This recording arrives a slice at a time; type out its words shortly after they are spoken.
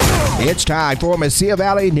It's time for Mesilla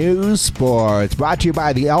Valley News Sports, brought to you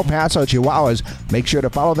by the El Paso Chihuahuas. Make sure to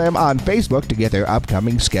follow them on Facebook to get their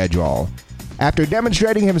upcoming schedule. After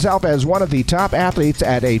demonstrating himself as one of the top athletes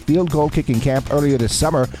at a field goal kicking camp earlier this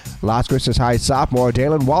summer, Las Cruces High sophomore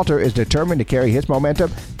Dalen Walter is determined to carry his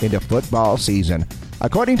momentum into football season.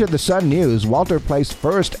 According to the Sun News, Walter placed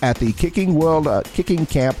first at the Kicking World Kicking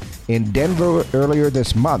Camp in Denver earlier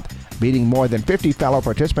this month, beating more than 50 fellow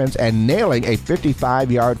participants and nailing a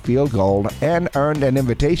 55-yard field goal, and earned an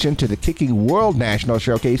invitation to the Kicking World National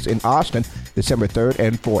Showcase in Austin December 3rd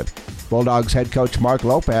and 4th. Bulldogs head coach Mark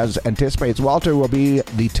Lopez anticipates Walter will be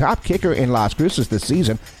the top kicker in Las Cruces this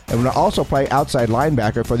season and will also play outside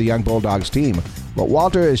linebacker for the young Bulldogs team. But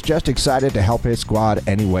Walter is just excited to help his squad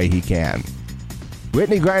any way he can.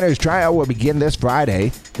 Brittany Griner's trial will begin this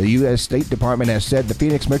Friday. The U.S. State Department has said the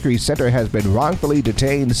Phoenix Mercury Center has been wrongfully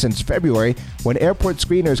detained since February when airport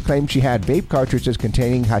screeners claimed she had vape cartridges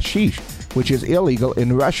containing hashish, which is illegal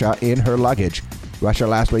in Russia, in her luggage. Russia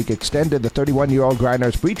last week extended the 31-year-old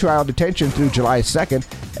Griner's pretrial detention through July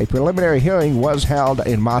 2nd. A preliminary hearing was held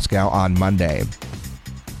in Moscow on Monday.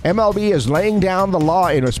 MLB is laying down the law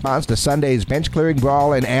in response to Sunday's bench-clearing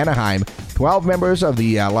brawl in Anaheim. 12 members of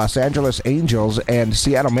the Los Angeles Angels and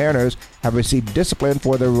Seattle Mariners have received discipline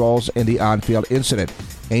for their roles in the on-field incident.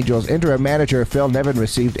 Angels interim manager Phil Nevin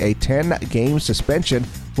received a 10-game suspension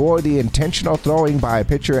for the intentional throwing by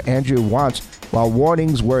pitcher Andrew Wantz while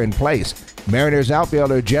warnings were in place. Mariners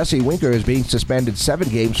outfielder Jesse Winker is being suspended 7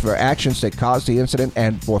 games for actions that caused the incident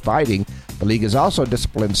and for fighting. The league has also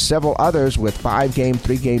disciplined several others with 5-game,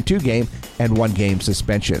 3-game, 2-game, and 1-game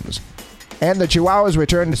suspensions. And the Chihuahuas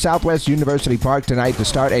return to Southwest University Park tonight to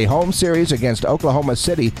start a home series against Oklahoma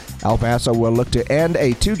City. El Paso will look to end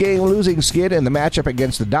a 2-game losing skid in the matchup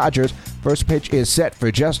against the Dodgers. First pitch is set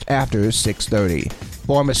for just after 6:30.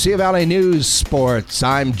 For Mesilla Valley News Sports,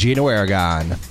 I'm Gino Aragon.